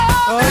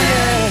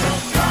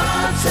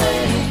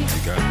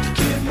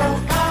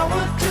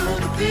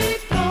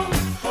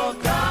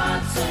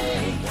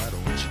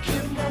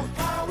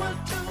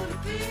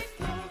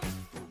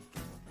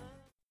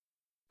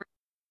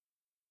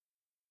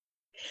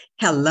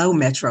Hello,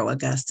 Metro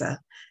Augusta.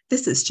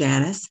 This is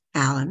Janice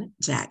Allen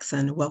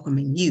Jackson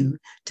welcoming you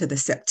to the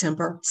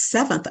September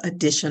 7th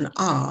edition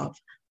of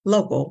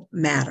Local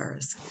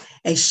Matters,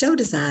 a show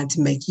designed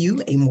to make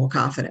you a more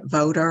confident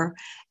voter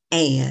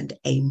and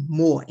a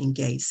more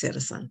engaged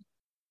citizen.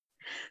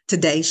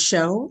 Today's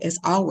show, as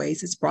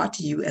always, is brought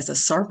to you as a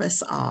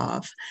service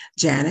of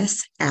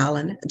Janice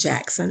Allen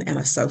Jackson and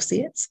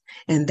Associates,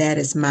 and that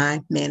is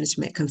my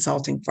management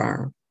consulting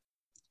firm.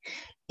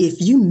 If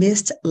you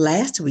missed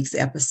last week's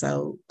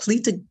episode,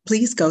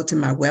 please go to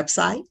my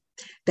website.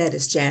 That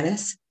is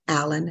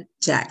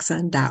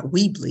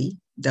janiceallenjackson.weebly,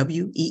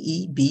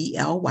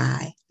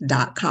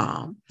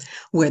 weebly.com,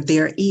 where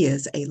there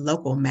is a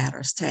Local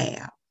Matters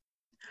tab.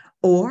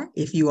 Or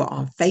if you are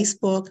on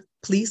Facebook,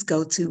 please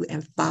go to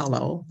and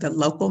follow the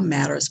Local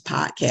Matters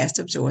Podcast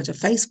of Georgia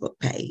Facebook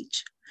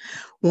page.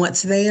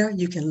 Once there,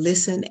 you can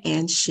listen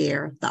and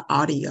share the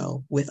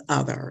audio with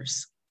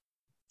others.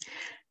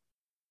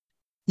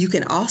 You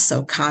can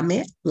also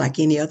comment like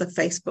any other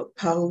Facebook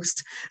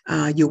post.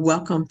 You're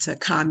welcome to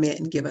comment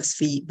and give us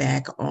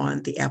feedback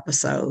on the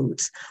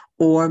episodes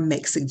or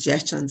make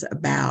suggestions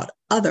about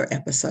other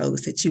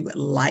episodes that you would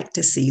like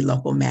to see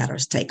Local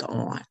Matters take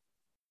on.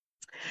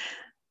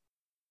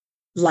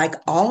 Like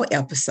all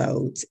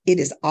episodes, it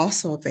is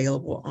also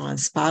available on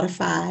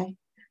Spotify,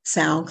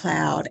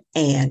 SoundCloud,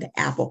 and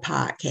Apple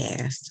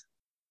Podcasts.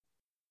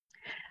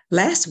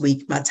 Last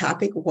week, my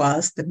topic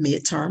was the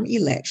midterm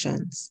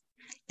elections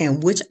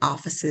and which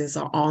offices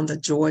are on the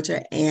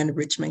Georgia and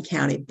Richmond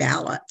County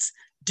ballots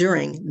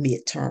during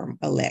midterm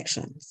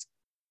elections.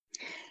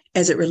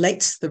 As it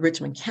relates to the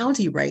Richmond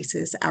County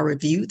races, I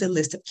reviewed the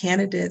list of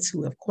candidates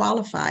who have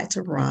qualified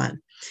to run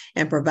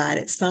and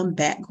provided some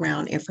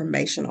background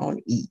information on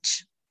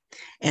each.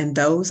 And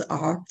those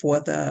are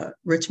for the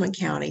Richmond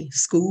County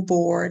School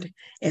Board,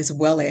 as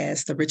well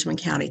as the Richmond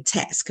County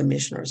Tax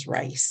Commissioner's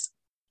race.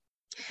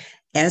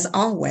 As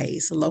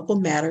always, Local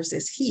Matters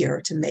is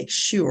here to make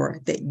sure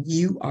that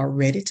you are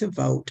ready to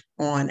vote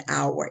on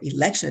our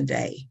election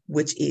day,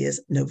 which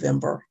is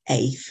November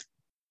 8th.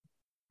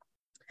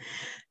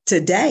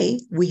 Today,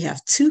 we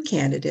have two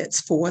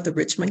candidates for the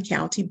Richmond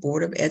County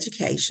Board of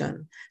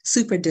Education,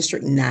 Super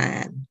District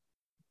 9.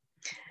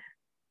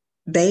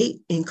 They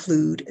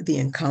include the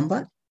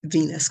incumbent,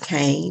 Venus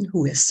Cain,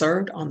 who has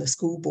served on the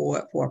school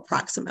board for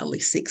approximately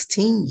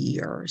 16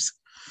 years,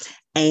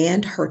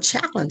 and her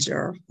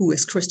challenger, who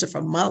is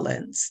Christopher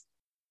Mulliens.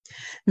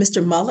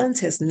 Mr. Mulliens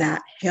has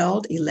not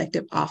held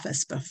elective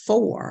office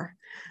before,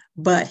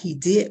 but he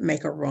did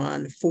make a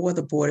run for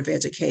the Board of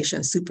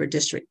Education Super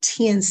District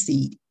 10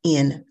 seat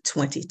in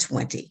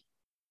 2020.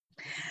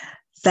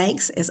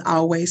 Thanks, as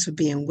always, for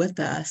being with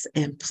us,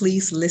 and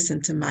please listen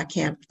to my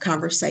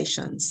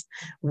conversations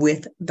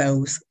with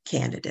those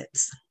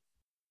candidates.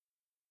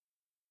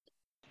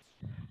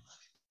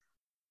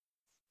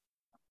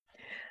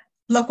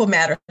 Local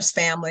Matters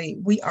family,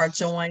 we are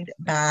joined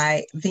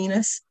by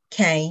Venus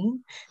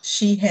Cain.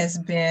 She has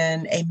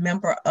been a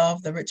member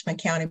of the Richmond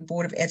County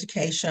Board of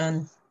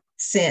Education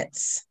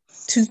since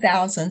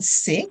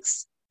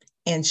 2006,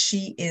 and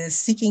she is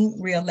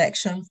seeking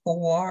re-election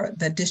for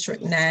the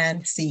District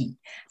 9 seat.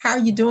 How are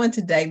you doing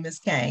today, Ms.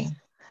 Cain?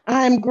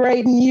 I'm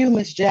great, and you,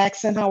 Ms.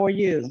 Jackson, how are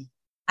you?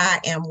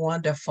 I am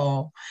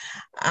wonderful.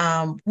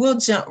 We'll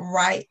jump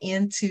right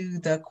into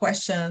the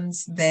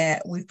questions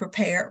that we've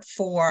prepared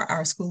for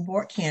our school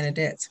board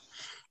candidates.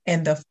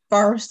 And the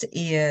first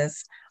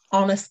is,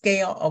 on a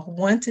scale of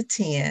 1 to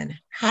 10,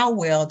 how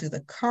well do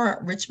the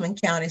current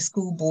Richmond County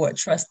School Board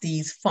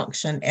trustees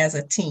function as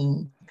a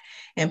team?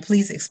 And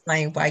please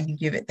explain why you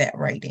give it that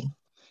rating.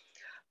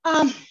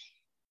 I'm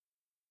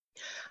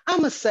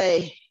going to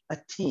say a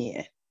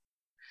 10.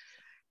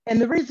 And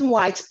the reason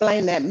why I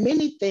explain that,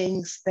 many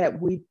things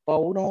that we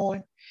vote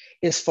on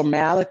is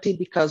formality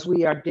because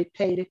we are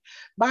dictated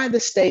by the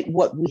state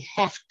what we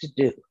have to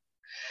do.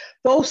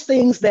 Those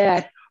things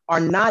that are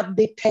not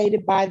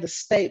dictated by the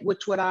state,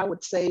 which what I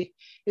would say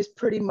is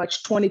pretty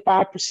much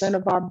 25%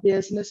 of our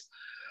business,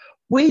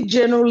 we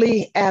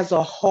generally as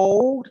a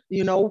whole,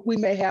 we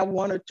may have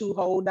 1 or 2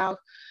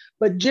 holdouts,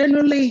 but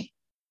generally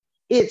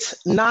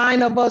it's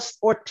 9 of us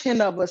or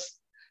 10 of us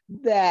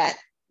that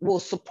will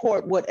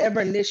support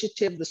whatever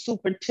initiative the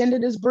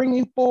superintendent is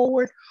bringing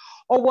forward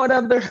or what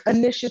other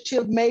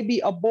initiative maybe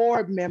a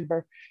board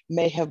member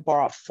may have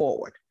brought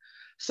forward.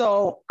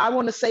 So I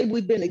want to say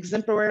we've been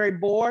exemplary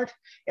board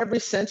ever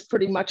since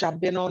pretty much I've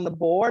been on the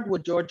board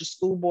with Georgia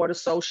School Board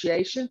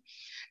Association.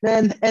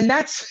 And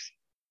that's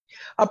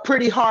a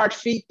pretty hard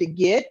feat to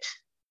get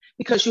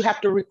because you have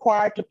to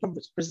require to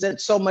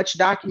present so much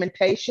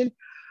documentation.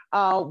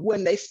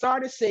 When they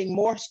started seeing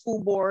more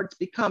school boards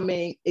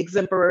becoming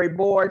exemplary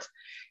boards,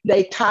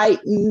 they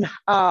tightened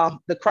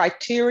the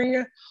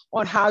criteria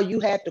on how you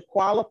had to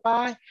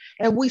qualify.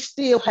 And we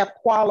still have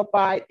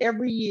qualified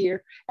every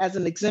year as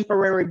an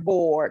exemplary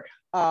board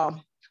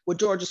with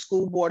Georgia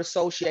School Board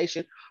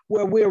Association,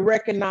 where we're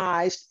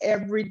recognized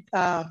every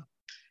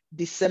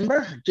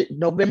November,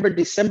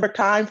 December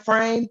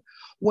timeframe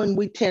when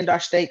we attend our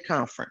state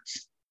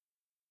conference.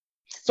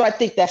 So I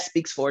think that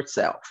speaks for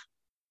itself.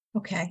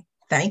 Okay,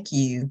 thank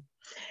you.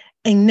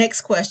 And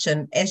next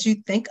question, as you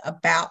think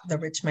about the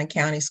Richmond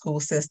County school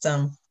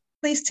system,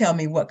 please tell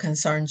me what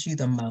concerns you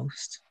the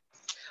most.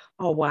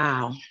 Oh,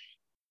 wow.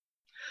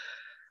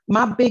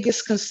 My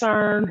biggest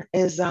concern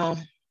is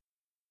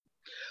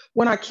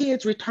when our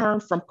kids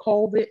returned from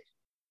COVID,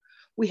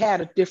 we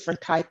had a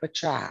different type of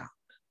child.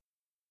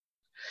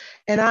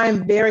 And I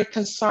am very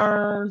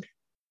concerned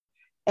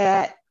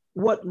at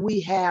what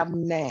we have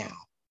now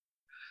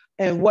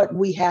and what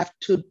we have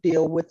to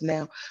deal with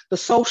now. The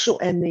social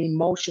and the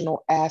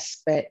emotional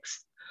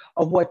aspects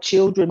of what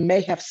children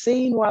may have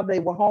seen while they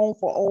were home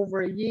for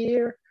over a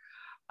year,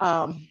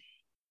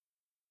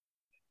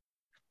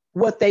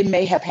 what they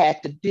may have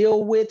had to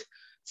deal with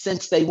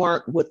since they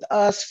weren't with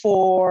us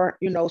for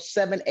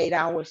 7, 8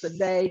 hours a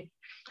day.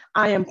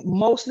 I am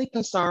mostly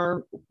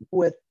concerned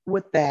with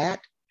that.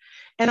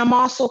 And I'm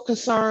also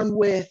concerned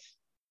with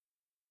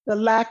the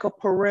lack of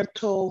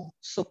parental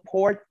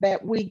support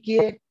that we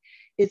get.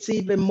 It's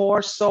even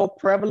more so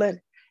prevalent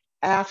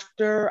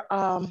after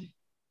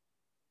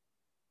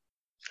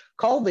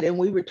COVID and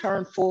we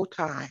return full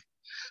time.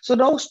 So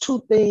those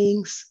two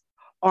things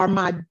are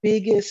my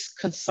biggest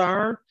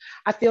concern.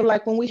 I feel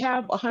like when we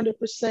have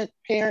 100%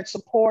 parent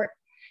support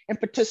and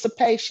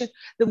participation,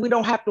 then we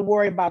don't have to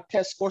worry about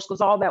test scores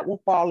because all that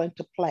will fall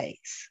into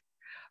place.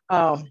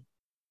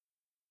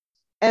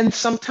 And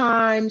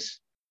sometimes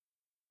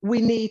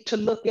we need to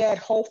look at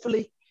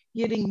hopefully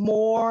getting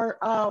more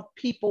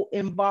people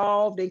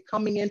involved and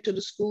coming into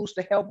the schools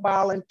to help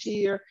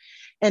volunteer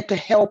and to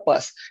help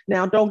us.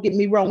 Now, don't get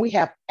me wrong, we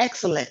have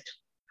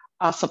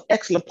some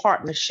excellent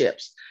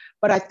partnerships.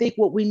 But I think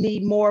what we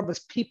need more of is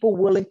people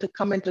willing to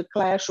come into the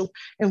classroom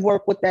and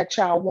work with that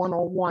child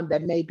one-on-one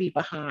that may be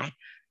behind.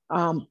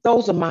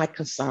 Those are my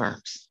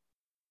concerns.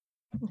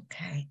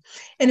 Okay.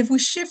 And if we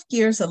shift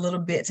gears a little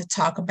bit to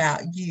talk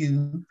about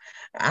you,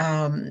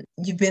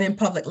 you've been in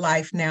public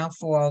life now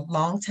for a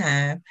long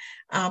time.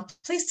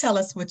 Please tell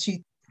us what you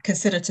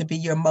consider to be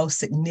your most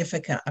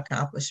significant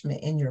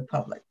accomplishment in your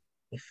public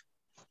life.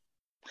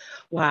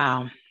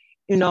 Wow.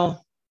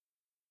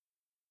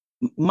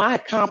 My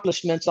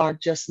accomplishments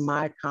aren't just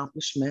my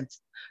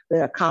accomplishments,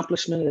 the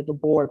accomplishment of the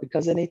board,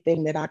 because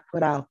anything that I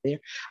put out there,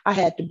 I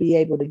had to be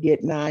able to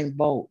get 9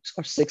 votes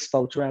or 6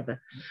 votes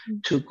rather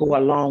to go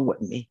along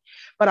with me.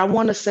 But I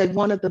want to say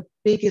one of the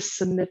biggest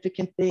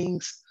significant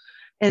things,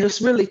 and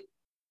it's really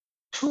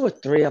 2 or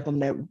 3 of them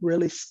that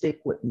really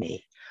stick with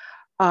me.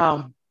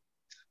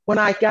 When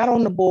I got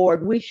on the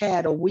board, we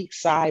had a weak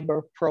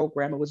cyber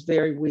program. It was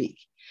very weak.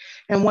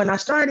 And when I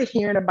started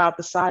hearing about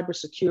the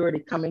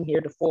cybersecurity coming here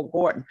to Fort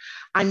Gordon,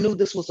 I knew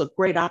this was a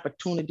great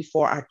opportunity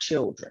for our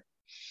children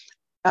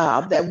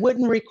that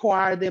wouldn't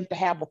require them to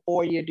have a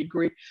 4-year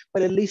degree,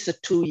 but at least a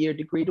 2-year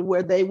degree to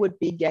where they would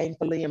be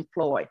gainfully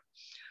employed.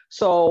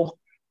 So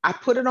I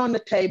put it on the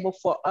table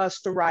for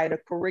us to write a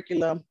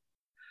curriculum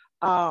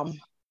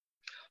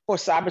for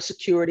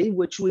cybersecurity,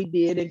 which we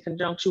did in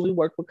conjunction. We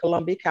worked with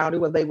Columbia County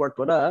where they worked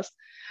with us,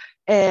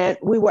 and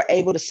we were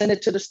able to send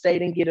it to the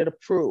state and get it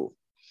approved.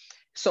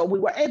 So we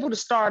were able to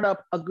start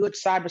up a good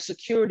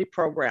cybersecurity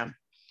program.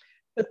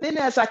 But then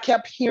as I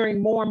kept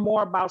hearing more and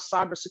more about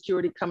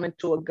cybersecurity coming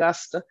to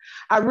Augusta,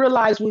 I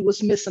realized we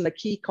was missing a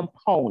key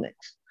component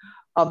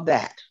of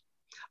that.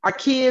 Our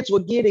kids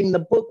were getting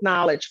the book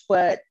knowledge,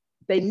 but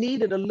they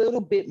needed a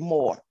little bit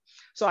more.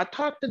 So I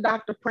talked to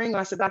Dr. Pringle.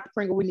 I said, Dr.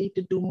 Pringle, we need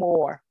to do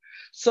more.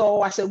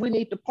 So I said, we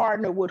need to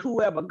partner with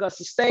whoever,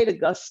 Augusta State,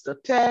 Augusta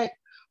Tech,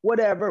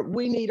 whatever.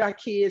 We need our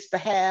kids to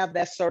have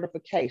that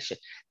certification.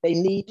 They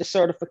need the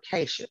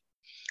certification.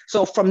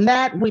 So from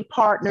that, we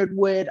partnered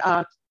with,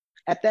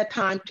 at that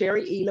time,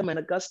 Terry Elam and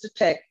Augusta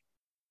Tech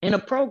in a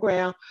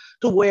program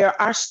to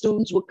where our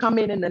students would come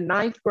in the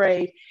 9th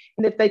grade.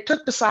 And if they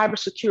took the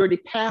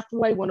cybersecurity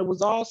pathway, when it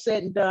was all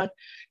said and done,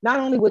 not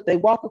only would they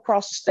walk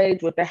across the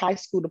stage with their high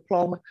school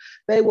diploma,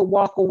 they would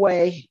walk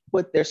away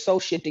with their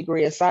associate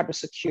degree in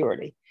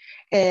cybersecurity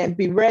and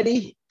be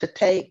ready to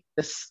take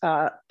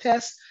the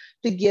test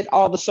to get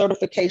all the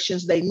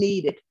certifications they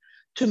needed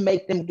to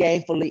make them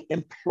gainfully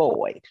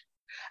employed.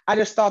 I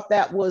just thought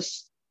that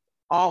was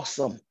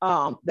awesome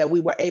that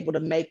we were able to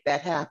make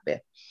that happen.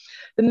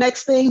 The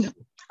next thing,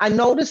 I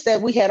noticed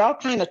that we had all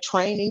kind of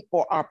training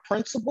for our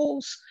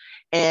principals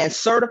and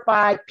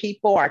certified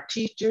people, our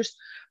teachers,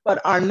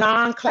 but our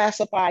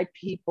non-classified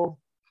people,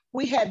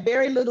 we had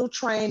very little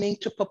training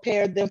to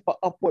prepare them for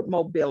upward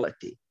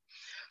mobility.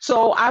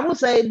 So I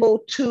was able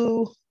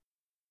to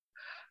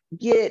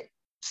get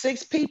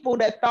 6 people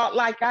that thought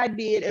like I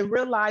did and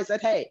realize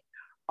that, hey,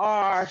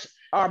 our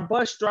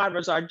bus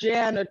drivers, our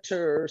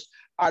janitors,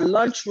 our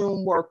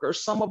lunchroom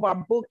workers, some of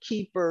our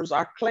bookkeepers,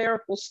 our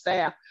clerical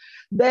staff,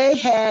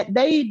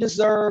 they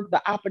deserved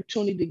the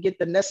opportunity to get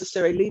the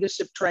necessary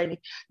leadership training,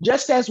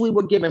 just as we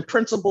were giving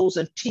principals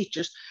and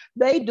teachers.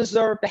 They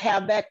deserve to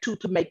have that too,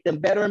 to make them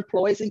better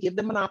employees and give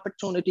them an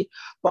opportunity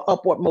for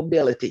upward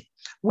mobility.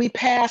 We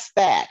passed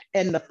that,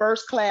 and the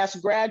first class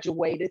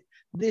graduated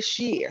this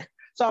year.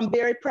 So I'm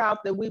very proud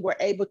that we were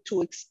able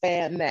to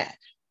expand that.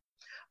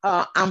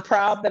 I'm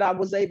proud that I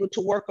was able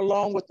to work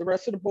along with the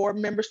rest of the board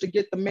members to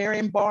get the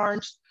Marion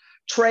Barnes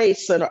Trade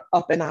Center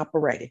up and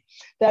operating.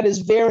 That is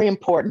very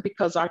important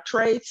because our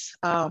trades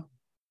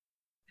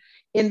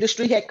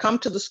industry had come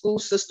to the school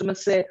system and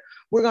said,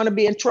 we're going to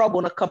be in trouble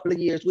in a couple of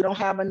years. We don't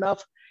have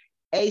enough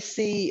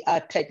AC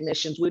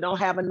technicians. We don't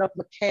have enough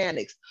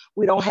mechanics.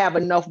 We don't have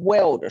enough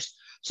welders.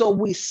 So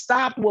we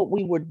stopped what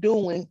we were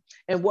doing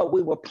and what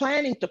we were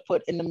planning to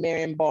put in the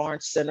Marion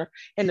Barnes Center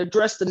and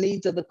address the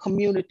needs of the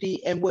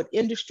community and what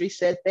industry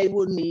said they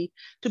will need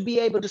to be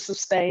able to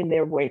sustain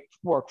their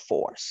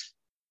workforce.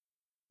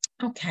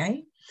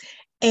 Okay.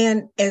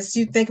 And as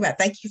you think about,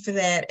 thank you for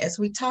that, as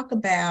we talk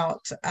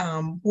about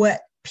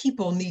what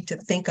people need to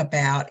think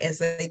about as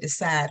they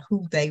decide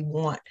who they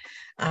want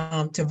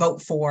to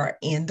vote for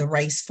in the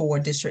race for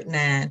District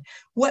 9,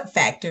 what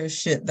factors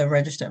should the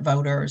registered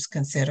voters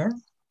consider?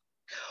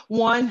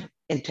 One,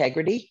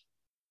 integrity.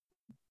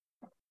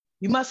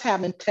 You must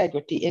have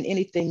integrity in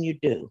anything you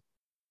do.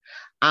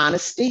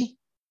 Honesty.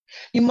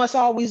 You must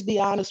always be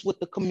honest with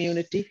the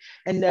community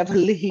and never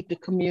lead the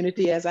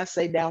community, as I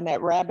say, down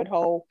that rabbit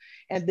hole,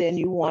 and then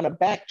you want to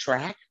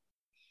backtrack.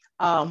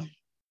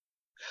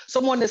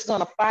 Someone that's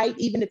going to fight,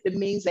 even if it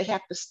means they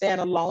have to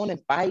stand alone and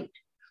fight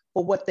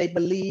for what they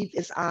believe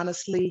is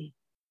honestly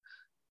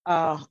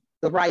the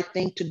right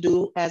thing to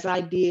do, as I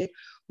did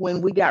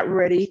when we got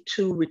ready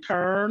to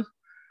return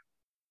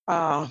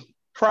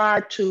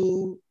prior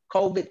to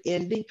COVID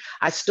ending.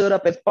 I stood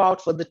up and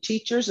fought for the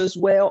teachers as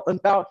well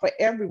and fought for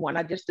everyone.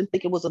 I just didn't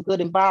think it was a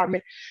good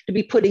environment to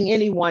be putting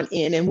anyone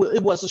in. And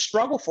it was a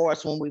struggle for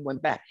us when we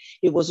went back.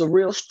 It was a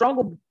real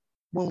struggle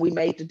when we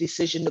made the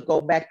decision to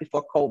go back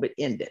before COVID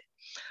ended.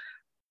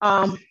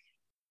 And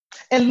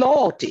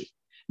loyalty.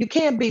 You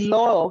can't be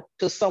loyal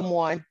to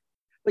someone,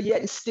 but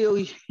yet and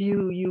still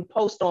you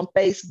post on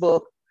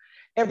Facebook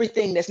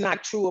everything that's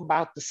not true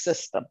about the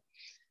system.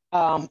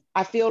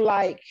 I feel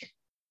like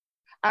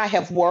I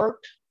have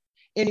worked.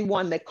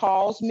 Anyone that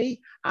calls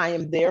me, I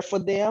am there for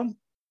them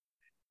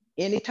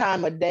any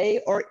time of day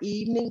or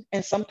evening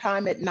and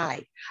sometime at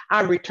night.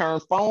 I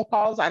return phone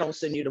calls. I don't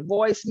send you the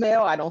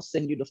voicemail. I don't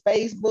send you the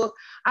Facebook.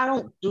 I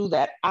don't do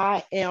that.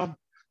 I am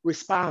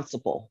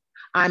responsible.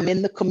 I'm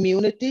in the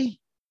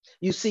community.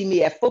 You see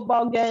me at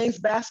football games,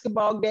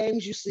 basketball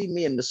games. You see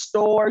me in the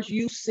stores.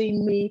 You see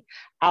me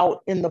out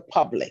in the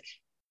public.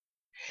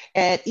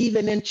 And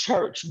even in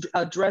church,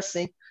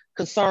 addressing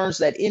concerns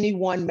that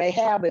anyone may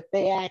have if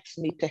they ask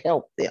me to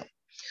help them.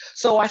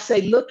 So I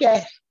say, look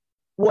at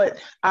what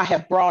I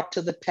have brought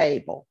to the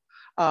table.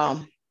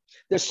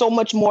 There's so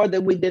much more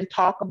that we didn't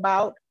talk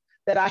about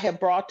that I have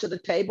brought to the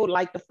table,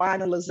 like the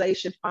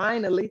finalization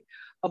finally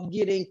of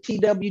getting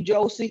T.W.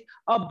 Josie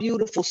a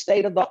beautiful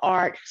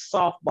state-of-the-art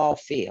softball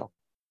field.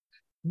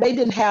 They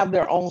didn't have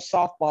their own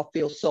softball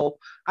field, so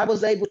I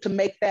was able to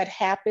make that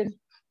happen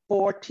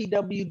for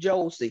T.W.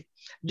 Josie,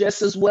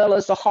 just as well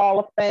as the Hall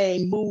of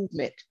Fame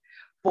movement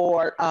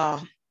for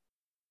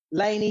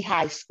Laney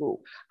High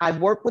School. I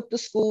work with the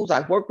schools,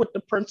 I work with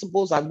the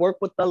principals, I work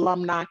with the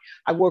alumni,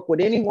 I work with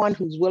anyone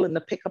who's willing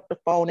to pick up the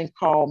phone and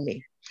call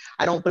me.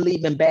 I don't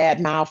believe in bad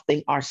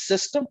mouthing our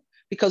system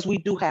because we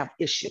do have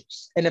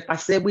issues. And if I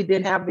said we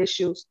didn't have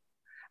issues,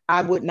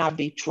 I would not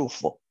be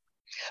truthful.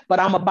 But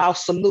I'm about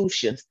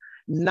solutions,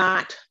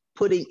 not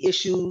putting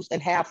issues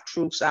and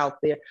half-truths out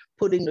there,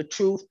 putting the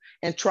truth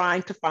and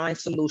trying to find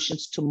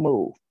solutions to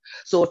move.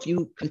 So if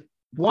you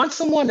want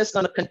someone that's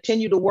going to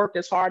continue to work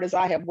as hard as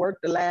I have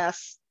worked the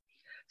last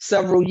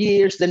several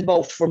years, then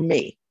vote for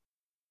me.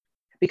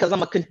 Because I'm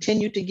going to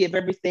continue to give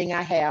everything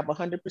I have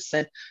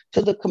 100%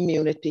 to the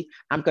community.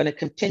 I'm going to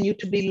continue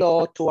to be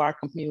loyal to our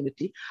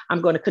community. I'm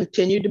going to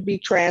continue to be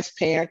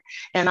transparent.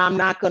 And I'm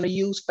not going to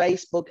use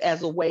Facebook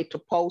as a way to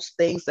post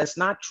things that's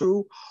not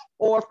true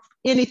or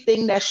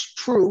anything that's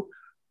true,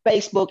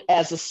 Facebook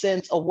as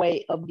a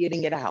way of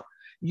getting it out.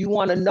 You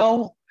want to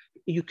know?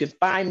 You can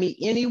find me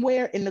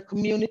anywhere in the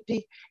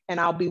community, and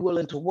I'll be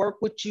willing to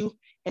work with you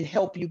and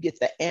help you get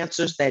the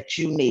answers that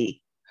you need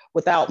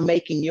without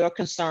making your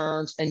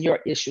concerns and your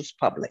issues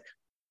public.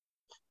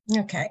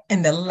 Okay.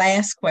 And the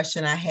last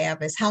question I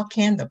have is, how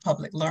can the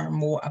public learn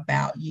more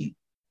about you?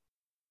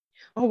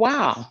 Oh,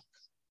 wow.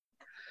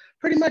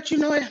 Pretty much,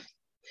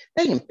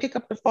 they can pick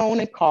up the phone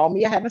and call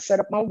me. I haven't set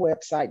up my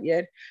website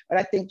yet, but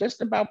I think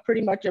just about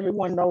pretty much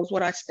everyone knows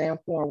what I stand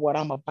for and what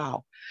I'm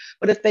about.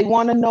 But if they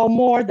want to know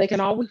more, they can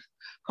always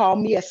call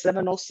me at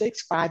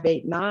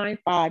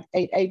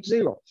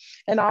 706-589-5880.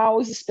 And I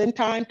always spend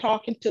time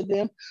talking to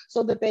them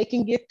so that they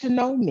can get to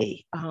know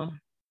me. Like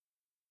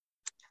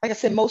I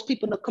said, most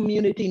people in the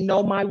community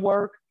know my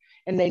work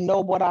and they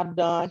know what I've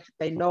done.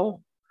 They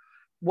know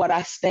what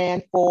I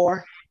stand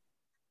for.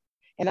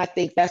 And I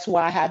think that's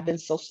why I have been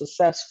so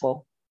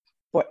successful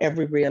for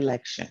every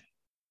re-election.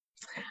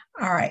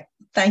 All right.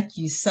 Thank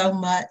you so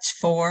much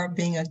for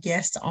being a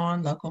guest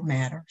on Local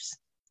Matters.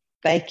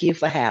 Thank you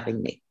for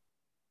having me.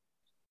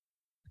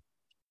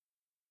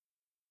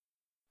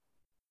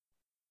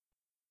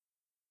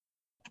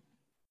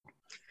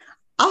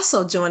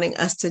 Also joining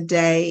us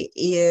today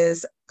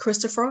is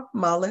Christopher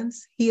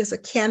Mulliens. He is a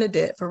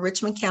candidate for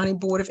Richmond County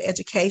Board of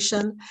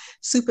Education,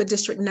 Super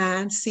District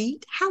 9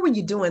 seat. How are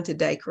you doing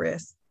today,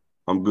 Chris?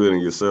 I'm good,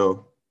 and yourself?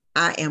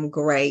 I am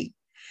great.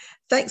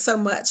 Thanks so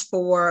much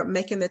for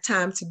making the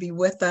time to be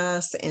with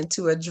us and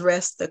to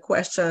address the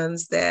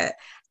questions that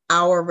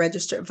our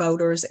registered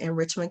voters in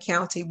Richmond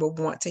County will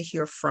want to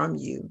hear from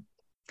you.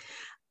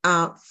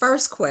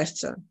 First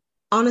question,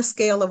 on a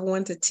scale of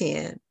 1 to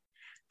 10,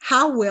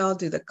 how well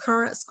do the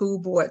current school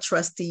board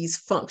trustees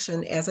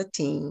function as a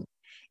team?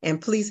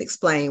 And please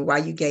explain why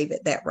you gave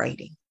it that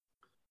rating.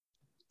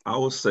 I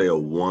would say a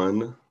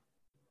 1,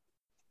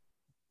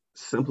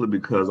 simply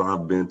because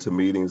I've been to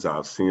meetings,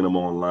 I've seen them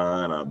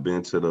online, I've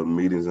been to the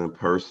meetings in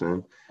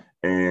person,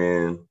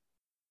 and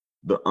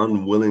the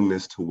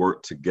unwillingness to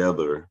work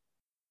together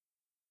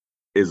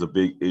is a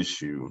big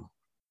issue.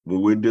 When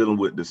we're dealing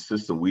with the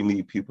system, we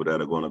need people that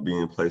are going to be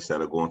in place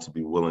that are going to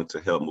be willing to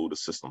help move the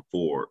system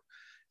forward.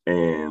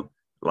 And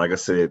like I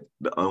said,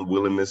 the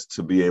unwillingness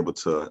to be able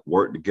to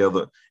work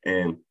together.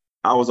 And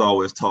I was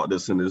always taught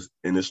this, and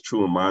it's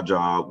true in my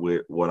job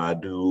with what I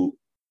do,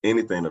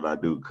 anything that I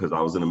do, because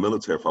I was in the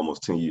military for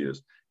almost 10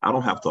 years. I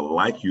don't have to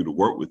like you to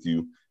work with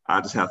you.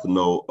 I just have to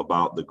know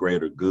about the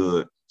greater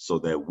good so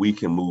that we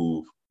can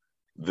move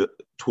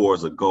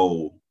towards a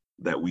goal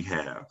that we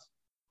have.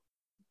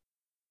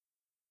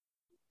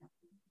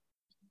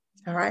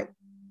 All right.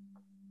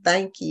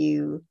 Thank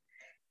you.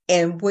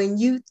 And when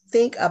you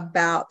think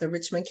about the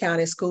Richmond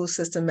County school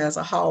system as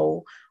a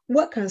whole,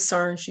 what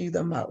concerns you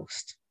the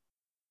most?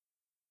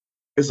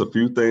 It's a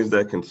few things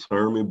that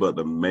concern me, but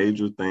the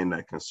major thing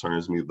that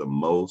concerns me the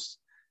most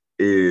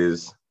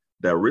is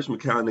that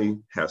Richmond County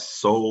has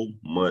so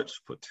much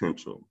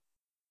potential,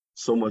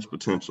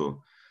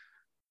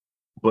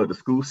 but the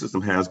school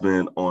system has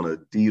been on a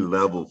D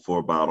level for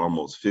about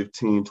almost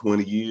 15,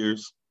 20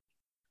 years,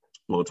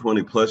 well,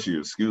 20 plus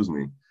years, excuse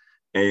me.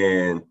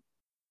 And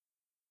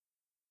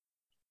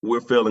we're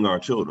failing our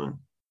children.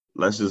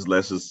 Let's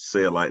just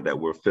say it like that.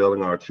 We're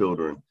failing our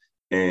children.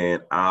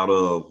 And out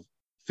of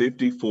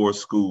 54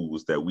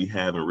 schools that we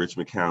have in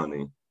Richmond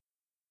County,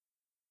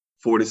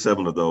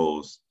 47 of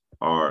those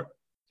are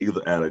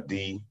either at a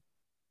D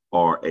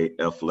or a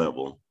F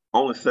level.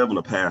 Only 7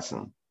 are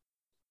passing.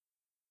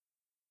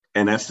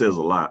 And that says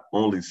a lot.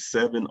 Only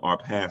 7 are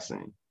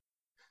passing.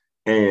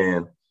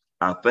 And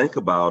I think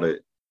about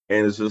it,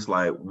 and it's just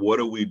like, what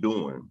are we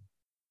doing?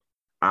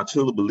 I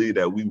truly believe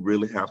that we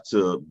really have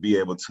to be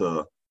able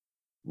to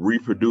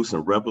reproduce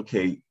and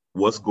replicate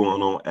what's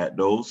going on at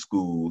those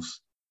schools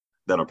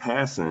that are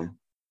passing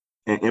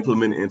and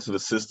implement it into the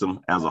system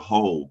as a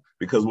whole,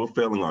 because we're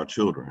failing our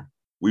children.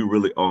 We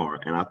really are.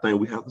 And I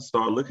think we have to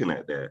start looking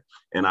at that.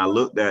 And I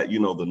looked at,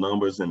 the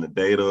numbers and the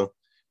data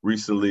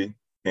recently,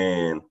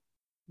 and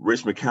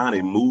Richmond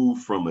County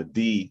moved from a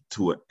D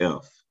to an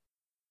F.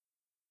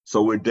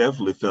 So we're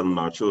definitely failing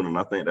our children.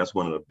 I think that's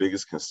one of the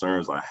biggest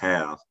concerns I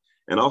have.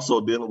 And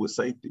also dealing with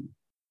safety.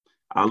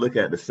 I look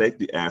at the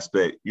safety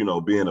aspect,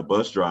 being a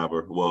bus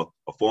driver,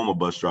 a former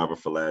bus driver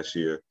for last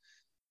year.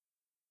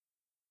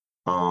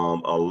 A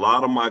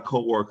lot of my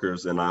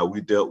coworkers and I,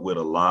 we dealt with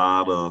a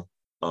lot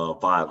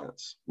of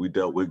violence. We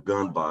dealt with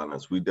gun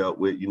violence. We dealt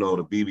with, the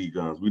BB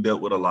guns. We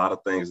dealt with a lot of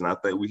things. And I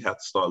think we have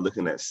to start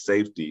looking at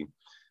safety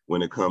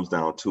when it comes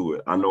down to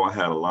it. I know I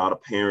had a lot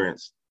of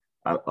parents,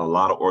 a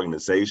lot of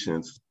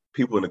organizations,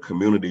 people in the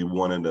community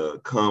wanting to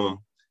come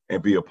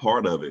and be a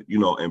part of it,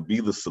 and be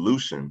the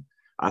solution.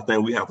 I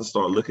think we have to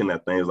start looking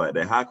at things like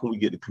that. How can we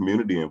get the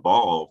community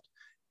involved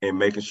in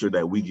making sure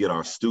that we get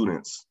our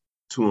students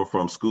to and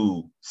from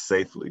school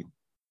safely?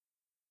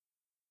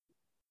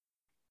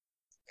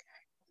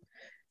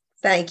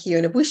 Thank you.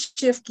 And if we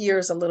shift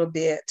gears a little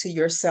bit to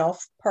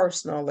yourself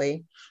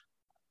personally,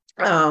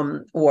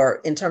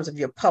 or in terms of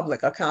your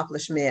public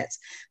accomplishments,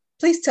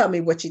 please tell me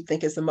what you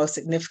think is the most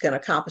significant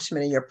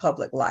accomplishment in your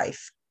public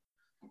life.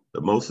 The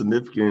most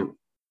significant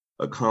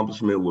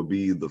accomplishment would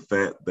be the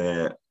fact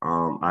that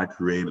I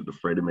created the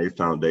Freddie Mae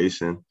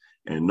Foundation.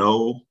 And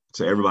no,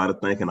 to everybody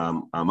thinking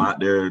I'm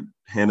out there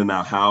handing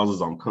out houses,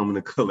 I'm coming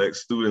to collect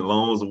student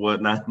loans and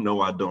whatnot.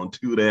 No, I don't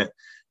do that.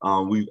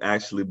 We've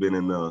actually been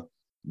in the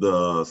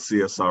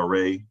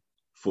CSRA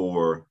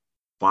for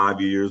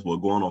 5 years. We're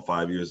going on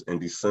 5 years in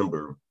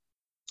December.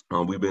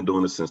 We've been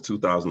doing this since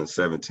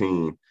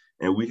 2017,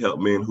 and we help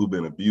men who've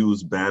been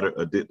abused, battered,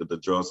 addicted to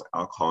drugs,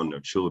 alcohol, and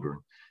their children.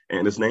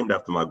 And it's named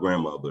after my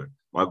grandmother.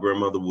 My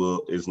grandmother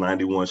is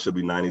 91, she'll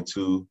be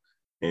 92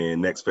 in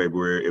next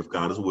February, if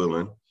God is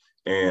willing.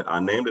 And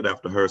I named it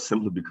after her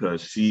simply because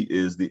she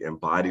is the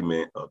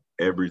embodiment of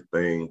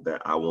everything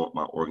that I want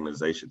my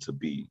organization to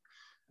be.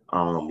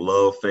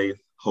 Love,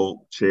 faith,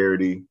 hope,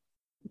 charity,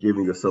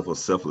 giving yourself a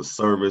selfless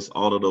service,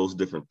 all of those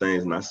different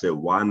things. And I said,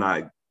 why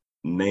not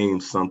name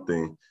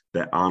something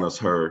that honors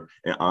her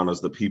and honors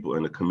the people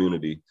in the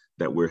community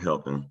that we're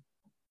helping?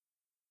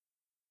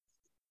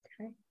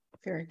 Okay,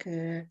 very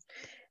good.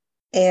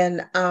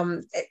 And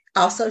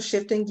also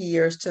shifting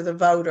gears to the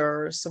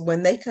voters,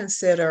 when they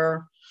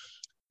consider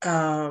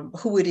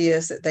who it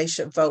is that they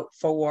should vote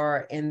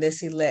for in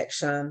this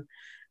election,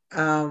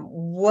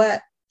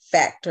 what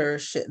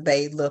factors should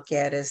they look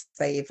at as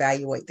they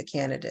evaluate the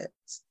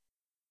candidates?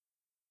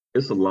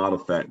 It's a lot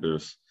of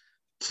factors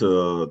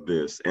to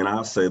this. And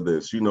I'll say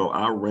this,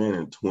 I ran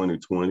in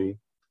 2020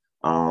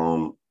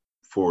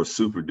 for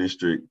Super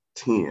District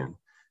 10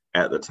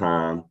 at the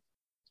time.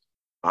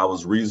 I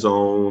was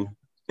rezoned,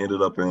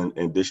 ended up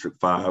in District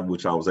 5,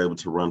 which I was able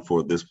to run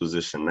for this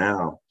position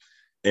now.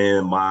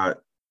 And my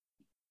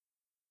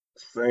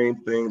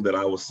same thing that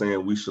I was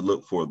saying we should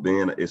look for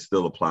then, it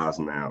still applies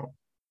now.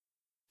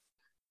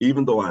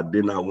 Even though I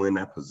did not win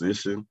that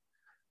position,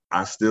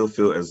 I still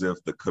feel as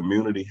if the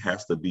community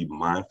has to be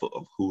mindful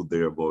of who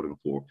they're voting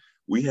for.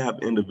 We have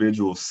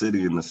individuals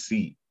sitting in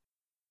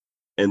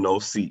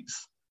those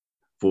seats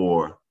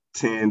for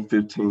 10,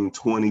 15,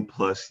 20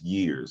 plus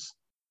years.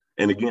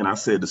 And again, I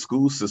said the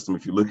school system,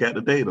 if you look at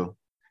the data,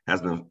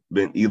 has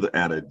been either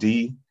at a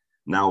D,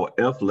 now an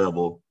F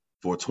level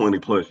for 20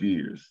 plus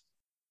years.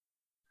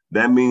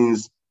 That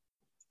means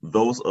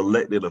those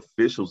elected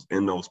officials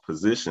in those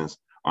positions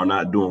are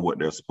not doing what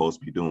they're supposed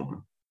to be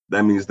doing.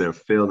 That means they're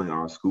failing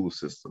our school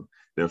system.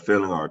 They're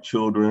failing our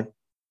children,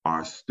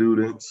 our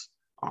students,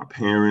 our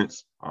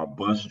parents, our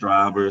bus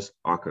drivers,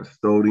 our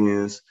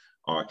custodians,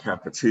 our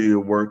cafeteria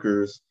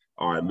workers,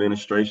 our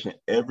administration,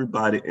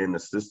 everybody in the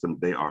system,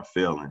 they are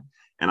failing.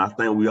 And I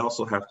think we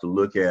also have to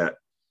look at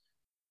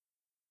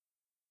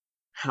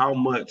how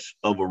much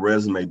of a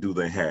resume do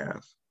they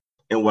have?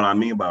 And what I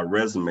mean by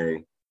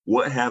resume,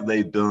 what have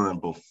they done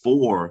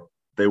before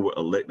they were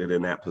elected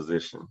in that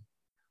position?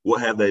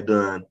 What have they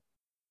done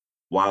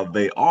while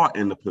they are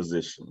in the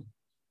position?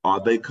 Are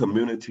they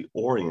community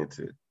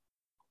oriented?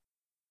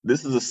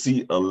 This is a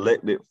seat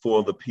elected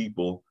for the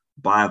people,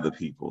 by the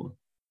people,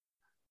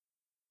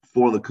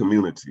 for the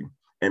community.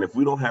 And if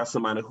we don't have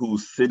somebody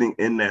who's sitting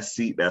in that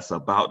seat that's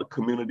about the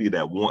community,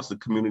 that wants the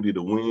community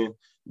to win,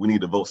 we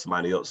need to vote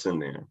somebody else in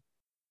there.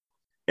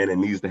 And it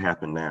needs to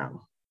happen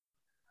now.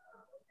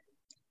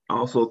 I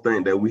also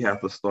think that we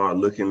have to start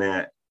looking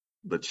at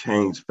the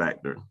change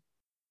factor.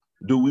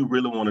 Do we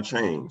really want to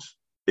change?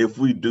 If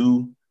we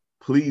do,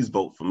 please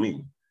vote for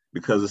me,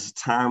 because it's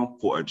time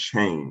for a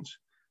change.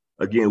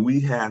 Again, we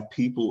have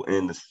people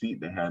in the seat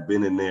that have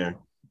been in there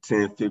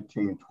 10,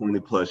 15, 20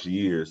 plus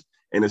years,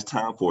 and it's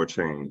time for a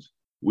change.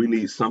 We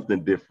need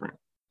something different.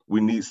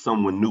 We need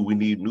someone new. We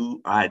need new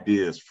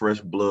ideas,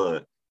 fresh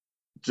blood,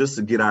 just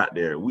to get out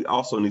there. We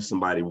also need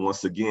somebody,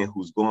 once again,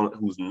 who's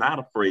not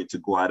afraid to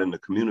go out in the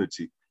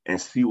community and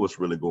see what's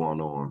really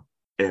going on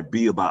and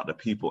be about the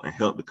people and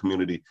help the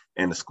community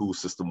and the school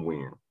system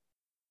win.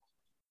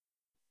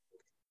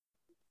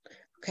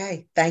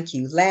 Okay, thank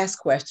you. Last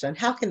question.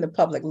 How can the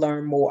public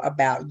learn more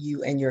about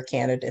you and your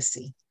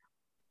candidacy?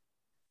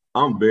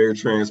 I'm very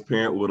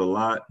transparent with a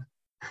lot.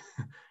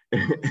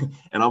 And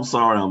I'm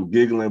sorry I'm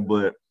giggling,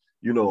 but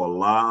a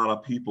lot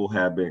of people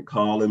have been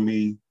calling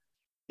me,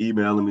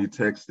 emailing me,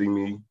 texting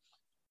me.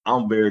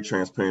 I'm very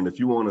transparent. If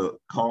you want to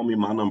call me,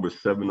 my number is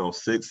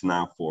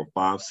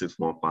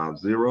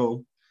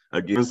 706-945-6150.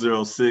 Again,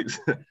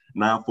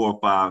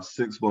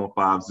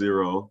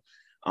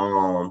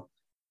 706-945-6150.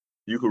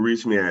 You can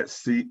reach me at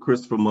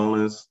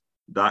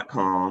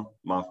CHristopherMulliens.com.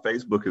 My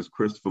Facebook is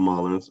Christopher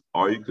Mulliens,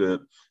 or you could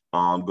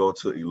go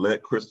to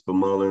Elect Christopher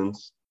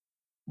Mulliens,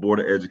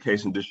 Board of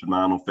Education District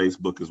 9 on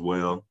Facebook as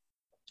well.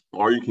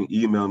 Or you can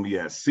email me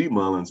at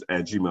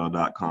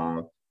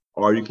cmullins@gmail.com.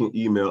 Or you can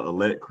email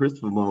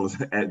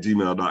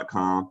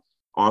electChristopherMulliens@gmail.com.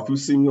 Or if you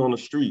see me on the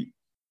street,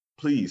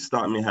 please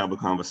stop me and have a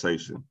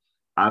conversation.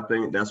 I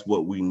think that's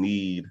what we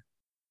need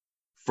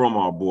from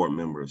our board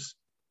members,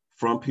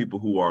 from people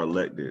who are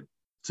elected,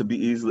 to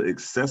be easily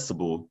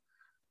accessible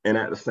and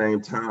at the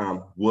same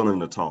time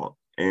willing to talk.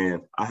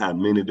 And I have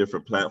many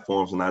different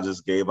platforms, and I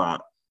just gave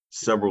out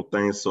several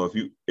things. So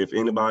if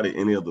anybody,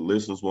 any of the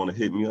listeners want to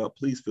hit me up,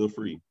 please feel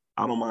free.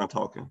 I don't mind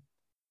talking.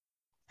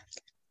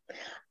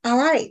 All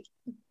right.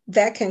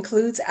 That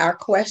concludes our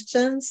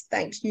questions.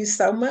 Thank you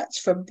so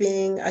much for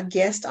being a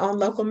guest on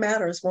Local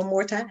Matters one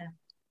more time.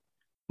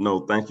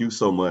 No, thank you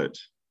so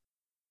much.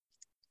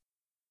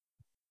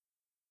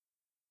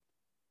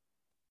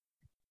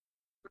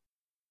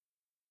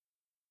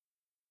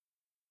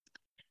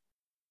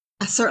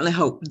 I certainly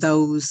hope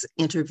those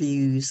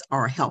interviews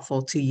are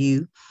helpful to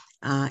you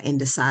in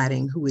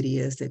deciding who it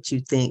is that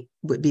you think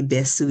would be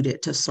best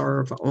suited to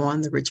serve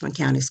on the Richmond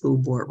County School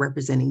Board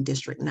representing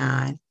District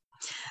 9.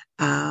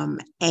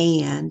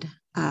 And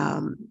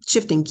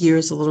shifting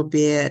gears a little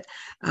bit,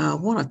 I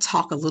want to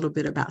talk a little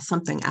bit about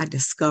something I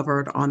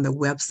discovered on the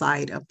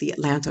website of the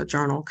Atlanta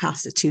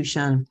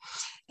Journal-Constitution.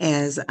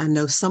 As I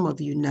know some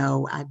of you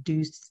know, I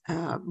do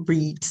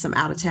read some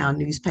out-of-town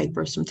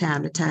newspapers from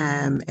time to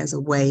time as a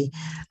way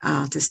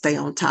to stay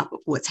on top of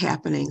what's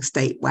happening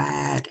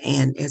statewide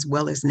and as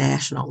well as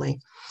nationally.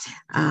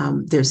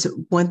 There's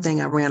one thing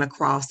I ran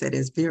across that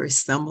is very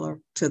similar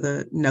to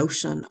the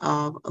notion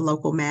of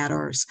local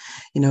matters.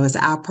 It's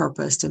our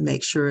purpose to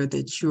make sure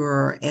that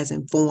you're as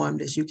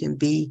informed as you can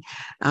be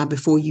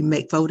before you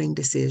make voting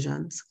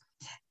decisions.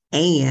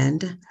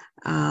 And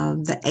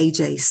the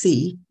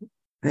AJC,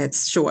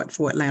 that's short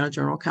for Atlanta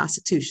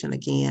Journal-Constitution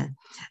again,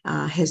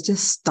 has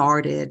just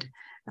started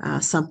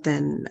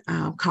something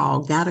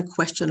called Got a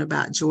Question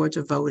About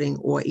Georgia Voting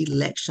or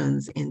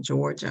Elections in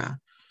Georgia.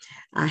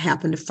 I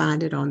happened to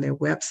find it on their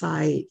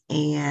website,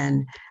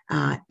 and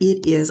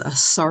it is a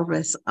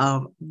service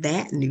of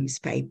that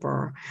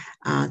newspaper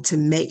to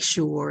make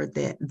sure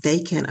that they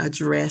can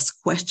address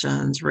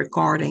questions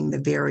regarding the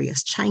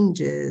various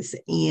changes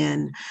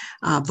in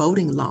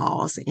voting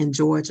laws in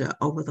Georgia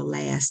over the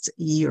last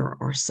year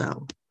or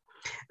so.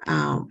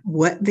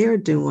 What they're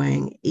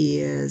doing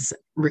is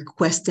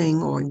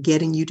requesting or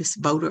getting you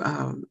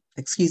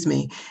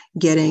to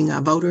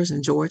getting voters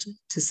in Georgia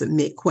to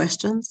submit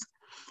questions.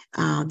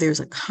 There's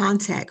a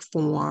contact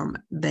form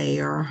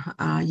there.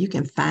 You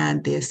can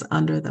find this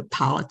under the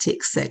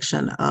politics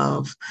section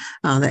of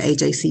the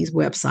AJC's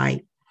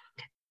website.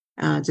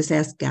 Just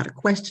ask, got a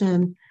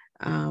question.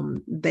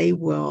 They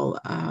will,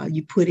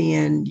 you put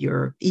in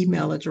your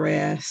email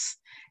address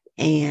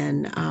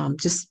and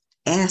just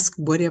ask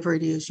whatever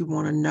it is you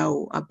want to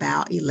know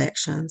about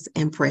elections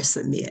and press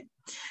submit.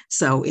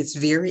 So it's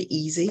very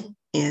easy.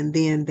 And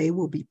then they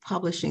will be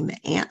publishing the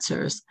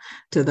answers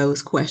to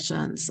those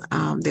questions.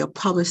 They'll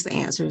publish the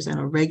answers in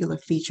a regular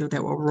feature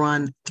that will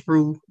run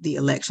through the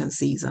election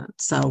season.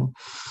 So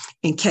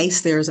in case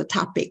there's a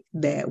topic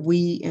that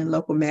we in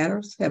Local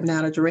Matters have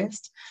not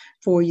addressed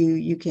for you,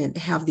 you can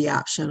have the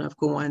option of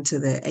going to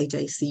the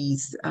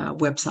AJC's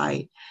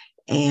website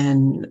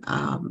and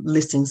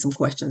listing some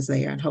questions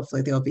there. And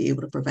hopefully they'll be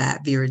able to provide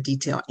very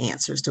detailed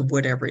answers to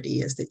whatever it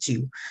is that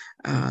you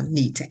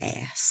need to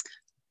ask.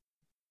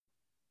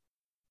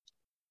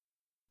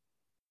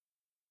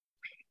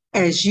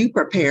 As you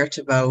prepare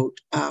to vote,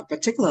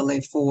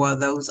 particularly for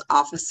those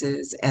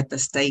offices at the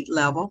state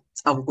level,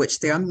 of which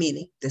there are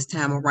many this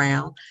time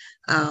around,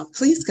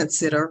 please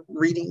consider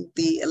reading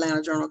the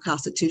Atlanta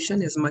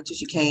Journal-Constitution as much as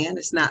you can.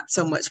 It's not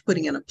so much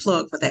putting in a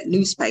plug for that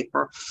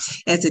newspaper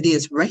as it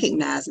is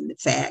recognizing the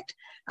fact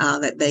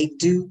that they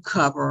do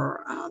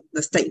cover the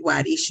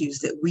statewide issues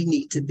that we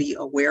need to be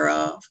aware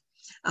of.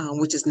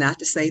 Which is not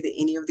to say that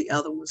any of the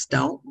other ones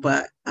don't,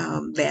 but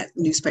that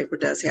newspaper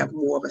does have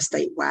more of a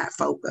statewide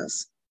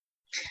focus.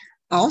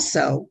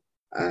 Also,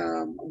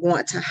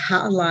 want to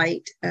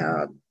highlight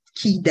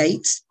key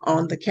dates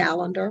on the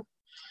calendar.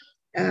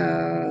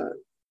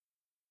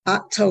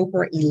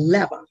 October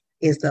 11th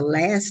is the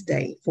last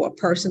day for a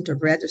person to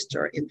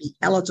register and be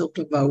eligible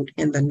to vote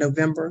in the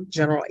November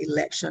general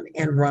election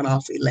and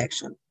runoff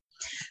election.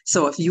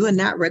 So if you are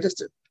not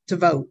registered to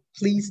vote,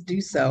 please do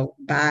so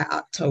by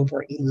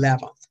October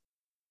 11th.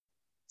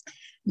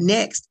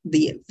 Next,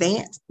 the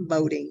advanced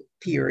voting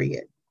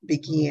period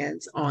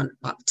begins on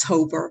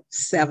October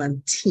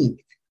 17th.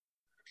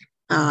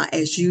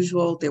 As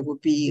usual, there will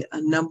be a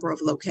number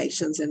of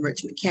locations in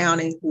Richmond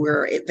County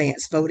where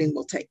advanced voting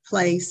will take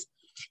place.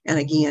 And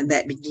again,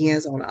 that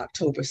begins on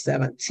October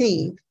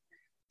 17th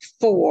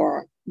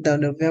for the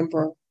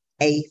November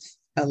 8th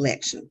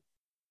election.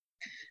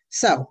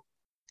 So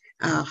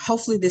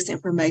hopefully this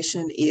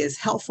information is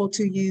helpful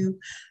to you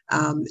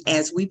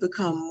as we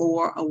become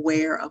more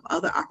aware of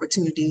other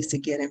opportunities to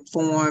get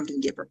informed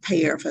and get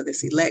prepared for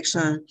this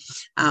election.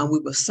 We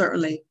will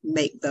certainly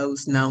make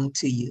those known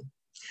to you.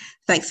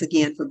 Thanks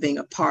again for being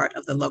a part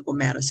of the Local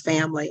Matters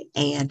family,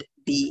 and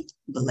be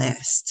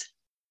blessed.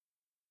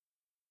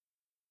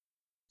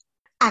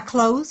 I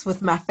close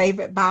with my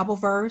favorite Bible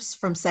verse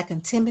from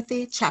 2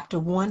 Timothy chapter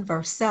 1,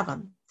 verse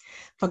 7.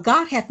 For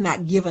God hath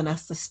not given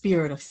us the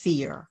spirit of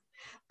fear,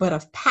 but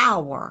of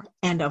power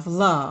and of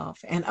love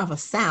and of a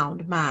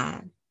sound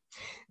mind.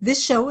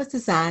 This show is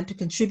designed to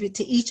contribute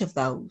to each of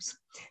those,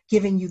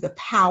 giving you the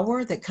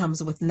power that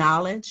comes with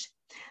knowledge,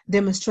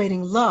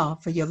 demonstrating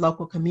love for your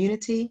local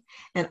community,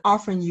 and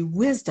offering you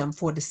wisdom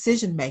for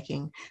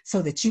decision-making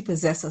so that you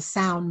possess a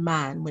sound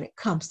mind when it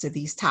comes to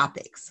these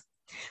topics.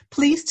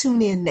 Please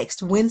tune in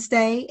next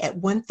Wednesday at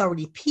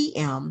 1:30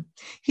 p.m.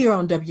 here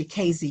on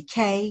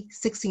WKZK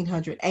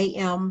 1600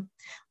 AM,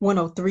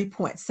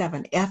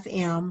 103.7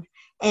 FM,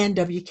 and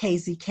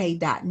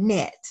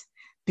WKZK.net,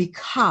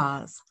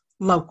 because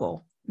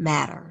local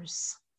matters.